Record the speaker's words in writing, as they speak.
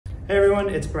Hey everyone,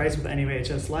 it's Bryce with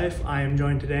NUHS Life. I am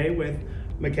joined today with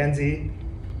Mackenzie.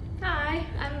 Hi,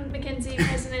 I'm Mackenzie,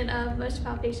 president of NUHS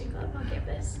Palpation Club on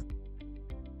campus.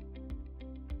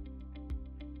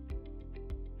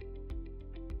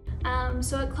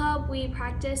 So at club, we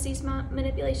practice these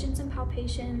manipulations and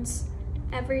palpations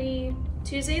every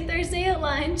Tuesday and Thursday at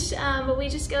lunch, but we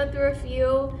just go through a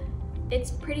few. It's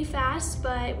pretty fast,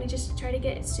 but we just try to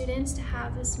get students to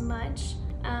have as much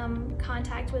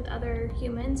contact with other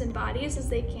humans and bodies as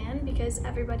they can, because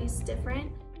everybody's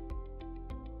different.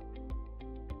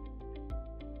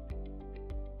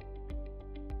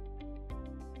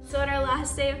 So at our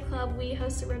last day of club, we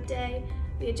host a rib day.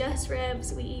 We adjust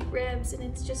ribs, we eat ribs, and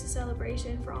it's just a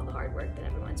celebration for all the hard work that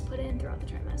everyone's put in throughout the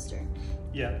trimester.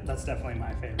 Yeah, that's definitely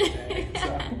my favorite day.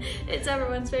 So. It's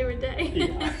everyone's favorite day.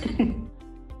 Yeah.